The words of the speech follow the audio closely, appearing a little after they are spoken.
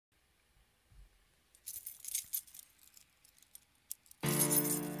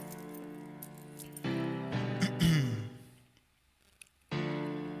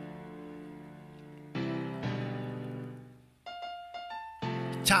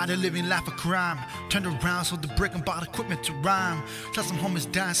Tired of living life of crime. Turned around, sold the brick and bought equipment to rhyme. Tell some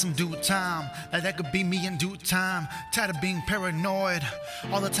homies die some due time. Like that could be me in due time. Tired of being paranoid.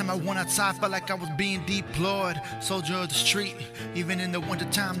 All the time I went outside, felt like I was being deployed. Soldier of the street, even in the winter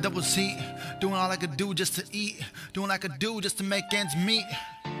time, double heat. Doing all I could do just to eat. Doing all I could do just to make ends meet.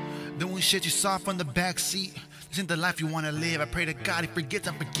 Doing shit you saw from the back seat. This ain't the life you wanna live. I pray to God He forgets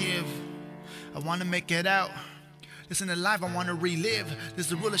and forgive. I wanna make it out. This ain't the life I wanna relive. This is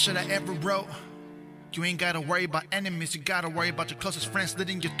the realest shit I ever wrote. You ain't gotta worry about enemies. You gotta worry about your closest friends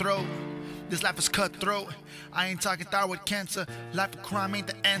slitting your throat. This life is cutthroat. I ain't talking thyroid cancer. Life of crime ain't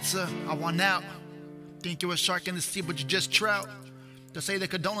the answer. I want out. Think you're a shark in the sea, but you just trout. They'll say their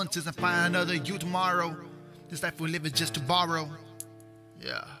condolences and find another you tomorrow. This life we live is just to borrow.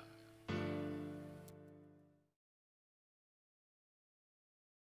 Yeah.